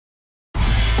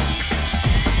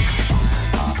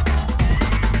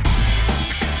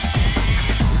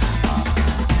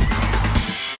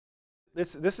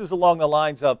this is along the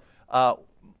lines of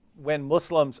when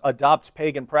Muslims adopt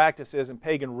pagan practices and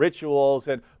pagan rituals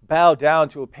and bow down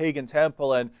to a pagan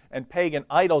temple and pagan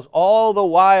idols, all the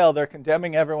while they're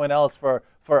condemning everyone else for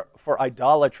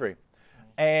idolatry.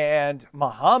 And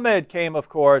Muhammad came, of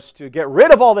course, to get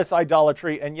rid of all this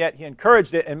idolatry, and yet he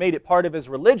encouraged it and made it part of his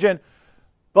religion.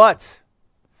 But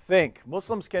think,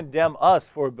 Muslims condemn us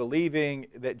for believing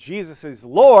that Jesus is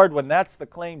Lord when that's the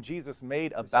claim Jesus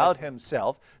made about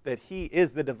himself, that he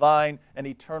is the divine and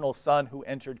eternal Son who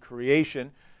entered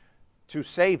creation to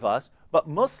save us. But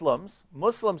Muslims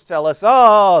tell us,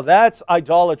 oh, that's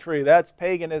idolatry, that's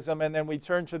paganism, and then we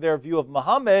turn to their view of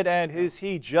Muhammad, and is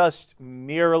he just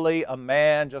merely a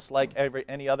man, just like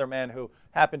any other man who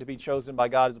happened to be chosen by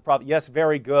God as a prophet? Yes,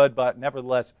 very good, but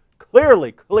nevertheless,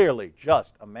 clearly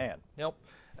just a man. Nope.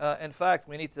 In fact,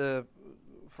 we need to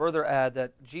further add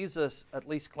that Jesus at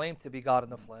least claimed to be God in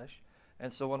the flesh.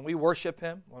 And so when we worship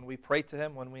him, when we pray to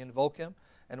him, when we invoke him,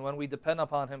 and when we depend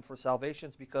upon him for salvation,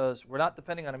 it's because we're not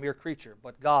depending on a mere creature,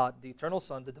 but God, the eternal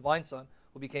Son, the divine Son,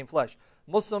 who became flesh.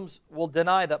 Muslims will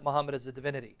deny that Muhammad is a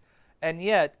divinity. And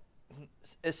yet,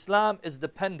 Islam is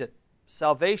dependent.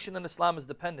 Salvation in Islam is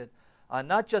dependent on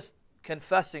not just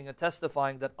confessing and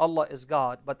testifying that Allah is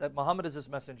God, but that Muhammad is his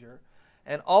messenger,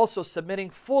 and also submitting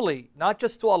fully, not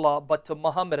just to Allah, but to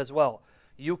Muhammad as well.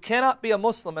 You cannot be a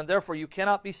Muslim, and therefore you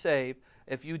cannot be saved,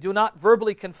 if you do not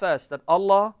verbally confess that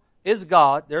Allah is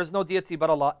God, there is no deity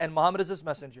but Allah, and Muhammad is his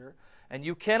messenger. And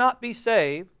you cannot be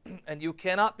saved, and you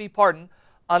cannot be pardoned,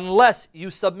 unless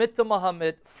you submit to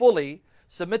Muhammad fully,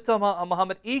 submit to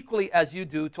Muhammad equally as you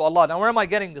do to Allah. Now, where am I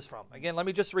getting this from? Again, let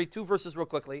me just read 2 verses real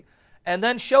quickly, and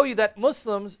then show you that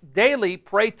Muslims daily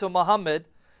pray to Muhammad,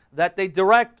 that they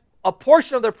direct a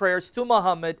portion of their prayers to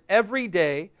Muhammad every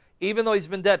day, even though he's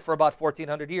been dead for about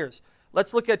 1400 years.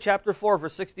 Let's look at chapter 4,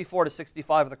 verse 64 to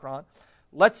 65 of the Quran.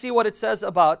 Let's see what it says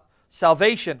about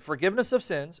salvation, forgiveness of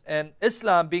sins, and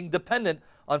Islam being dependent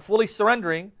on fully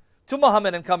surrendering to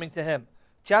Muhammad and coming to him.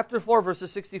 Chapter 4,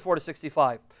 verses 64 to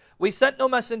 65. We sent no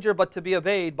messenger but to be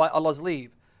obeyed by Allah's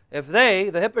leave. If they,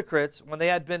 the hypocrites, when they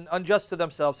had been unjust to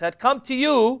themselves, had come to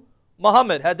you,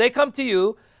 Muhammad, had they come to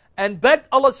you and begged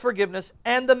Allah's forgiveness,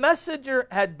 and the messenger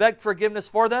had begged forgiveness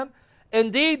for them,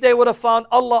 indeed they would have found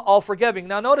Allah all forgiving.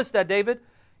 Now notice that, David,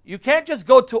 you can't just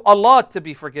go to Allah to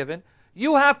be forgiven.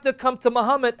 You have to come to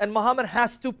Muhammad, and Muhammad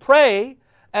has to pray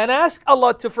and ask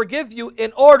Allah to forgive you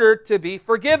in order to be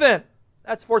forgiven.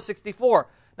 That's 464.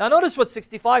 Now notice what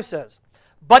 65 says.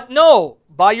 But know,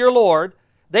 by your Lord,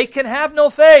 they can have no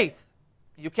faith.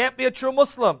 You can't be a true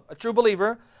Muslim, a true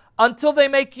believer, until they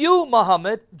make you,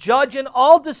 Muhammad, judge in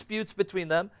all disputes between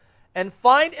them, and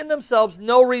find in themselves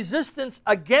no resistance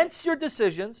against your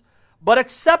decisions, but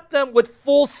accept them with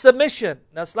full submission.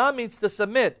 Now Islam means to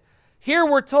submit. Here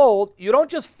we're told you don't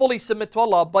just fully submit to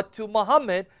Allah, but to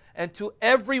Muhammad and to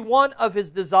every one of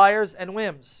his desires and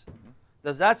whims.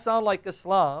 Does that sound like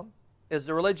Islam is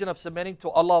the religion of submitting to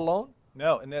Allah alone?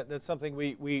 No, and that's something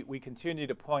we continue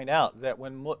to point out, that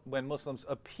when Muslims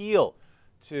appeal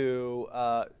to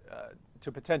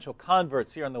potential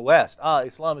converts here in the West,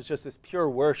 Islam is just this pure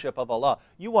worship of Allah.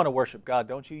 You want to worship God,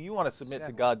 don't you? You want to submit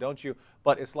to God, don't you?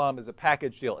 But Islam is a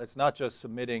package deal. It's not just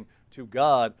submitting to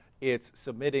God, it's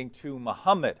submitting to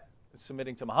Muhammad.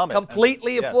 Submitting to Muhammad.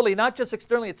 Completely and fully, not just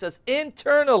externally. It says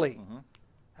internally,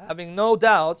 having no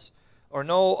doubts or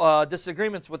no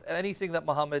disagreements with anything that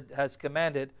Muhammad has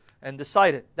commanded and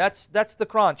decided. That's the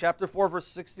Quran, chapter 4, verse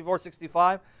 64,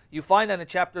 65. You find that in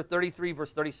chapter 33,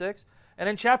 verse 36. And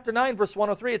in chapter 9, verse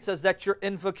 103, it says that your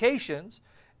invocations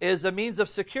is a means of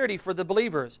security for the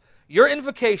believers. Your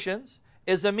invocations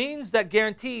is a means that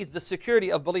guarantees the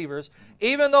security of believers,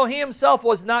 even though he himself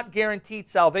was not guaranteed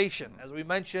salvation. As we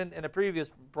mentioned in a previous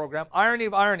program, irony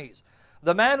of ironies.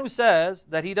 The man who says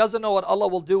that he doesn't know what Allah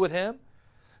will do with him,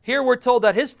 here we're told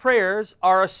that his prayers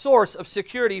are a source of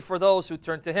security for those who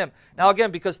turn to him. Now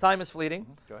again, because time is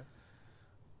fleeting,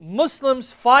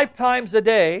 Muslims 5 times a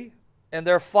day in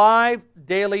their 5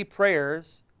 daily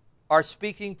prayers are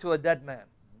speaking to a dead man.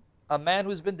 A man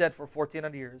who's been dead for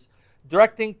 1400 years,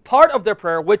 directing part of their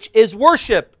prayer, which is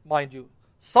worship, mind you.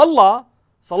 Salat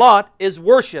is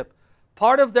worship.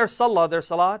 Part of their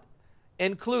salat,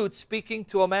 includes speaking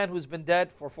to a man who's been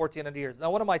dead for 1400 years.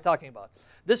 Now, what am I talking about?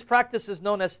 This practice is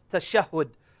known as tashahhud,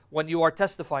 when you are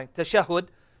testifying. Tashahhud,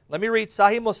 let me read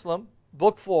Sahih Muslim,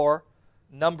 book 4,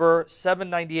 number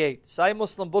 798. Sahih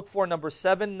Muslim, book 4, number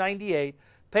 798.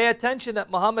 Pay attention that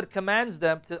Muhammad commands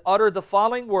them to utter the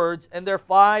following words in their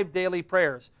 5 daily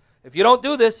prayers. If you don't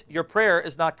do this, your prayer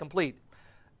is not complete.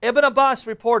 Ibn Abbas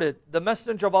reported the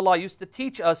Messenger of Allah used to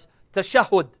teach us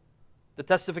tashahhud, the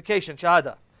testification,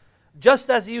 shahada. just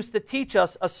as he used to teach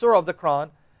us a surah of the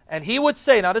Quran. And he would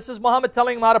say, now this is Muhammad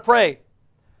telling him how to pray.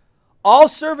 All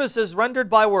services rendered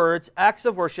by words, acts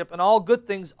of worship, and all good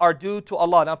things are due to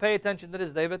Allah. Now pay attention to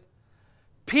this, David.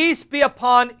 Peace be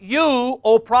upon you,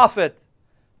 O Prophet.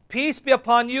 Peace be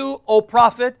upon you, O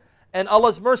Prophet, and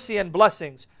Allah's mercy and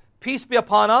blessings. Peace be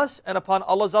upon us and upon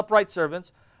Allah's upright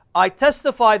servants. I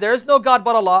testify there is no God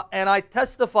but Allah, and I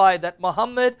testify that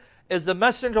Muhammad is the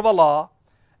messenger of Allah.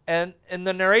 And in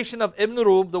the narration of Ibn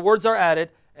Rum, the words are added,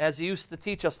 as he used to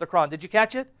teach us the Quran. Did you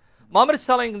catch it? Muhammad is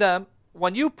telling them,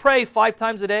 when you pray 5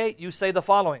 times a day, you say the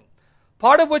following.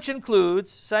 Part of which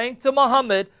includes saying to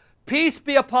Muhammad, peace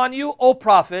be upon you, O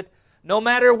Prophet, no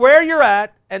matter where you're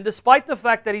at, and despite the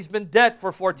fact that he's been dead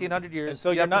for 1400 years,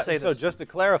 so you have to say this. So just to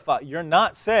clarify, you're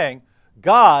not saying,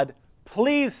 God,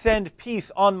 please send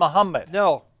peace on Muhammad.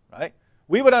 No. Right?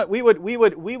 We would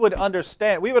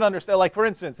understand, like for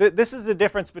instance, this is the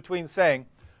difference between saying,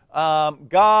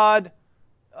 God,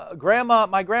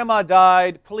 my grandma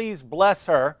died, please bless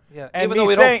her. Yeah, and even though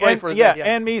we don't pray for that. Yeah.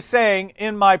 And me saying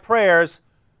in my prayers,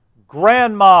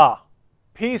 Grandma,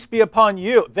 peace be upon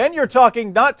you. Then you're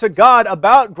talking not to God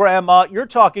about grandma, you're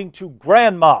talking to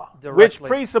grandma. Directly. Which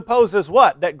presupposes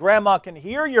what? That grandma can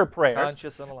hear your prayers.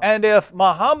 Conscious and alive. And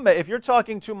if you're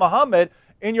talking to Muhammad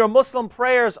in your Muslim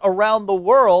prayers around the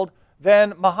world,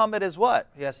 then Muhammad is what?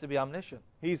 He has to be omniscient.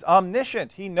 He's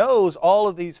omniscient. He knows all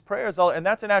of these prayers, and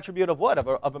that's an attribute of what?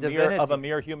 Of a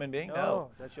mere human being? No,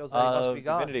 that shows that he must be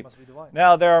God. Divinity. He must be divine.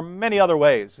 Now there are many other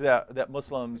ways that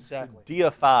Muslims Exactly.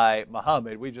 deify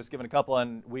Muhammad. We've just given a couple,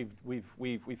 and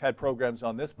we've had programs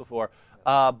on this before.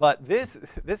 But this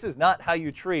is not how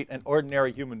you treat an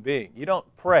ordinary human being. You don't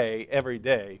pray every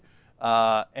day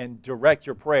and direct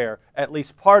your prayer, at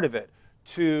least part of it,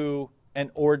 to an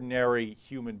ordinary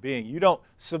human being. You don't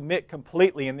submit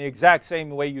completely in the exact same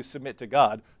way you submit to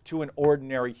God to an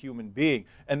ordinary human being.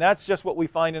 And that's just what we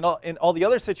find in all the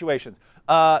other situations.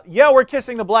 Yeah, we're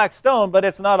kissing the black stone, but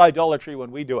it's not idolatry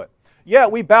when we do it. Yeah,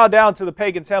 we bow down to the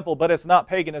pagan temple, but it's not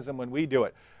paganism when we do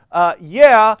it.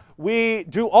 Yeah, we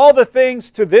do all the things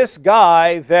to this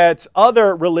guy that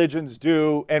other religions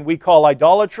do and we call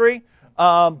idolatry.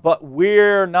 But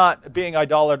we're not being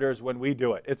idolaters when we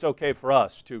do it. It's okay for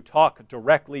us to talk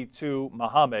directly to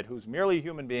Muhammad, who's merely a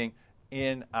human being,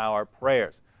 in our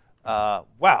prayers.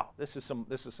 Wow, this is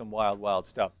some wild, wild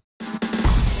stuff.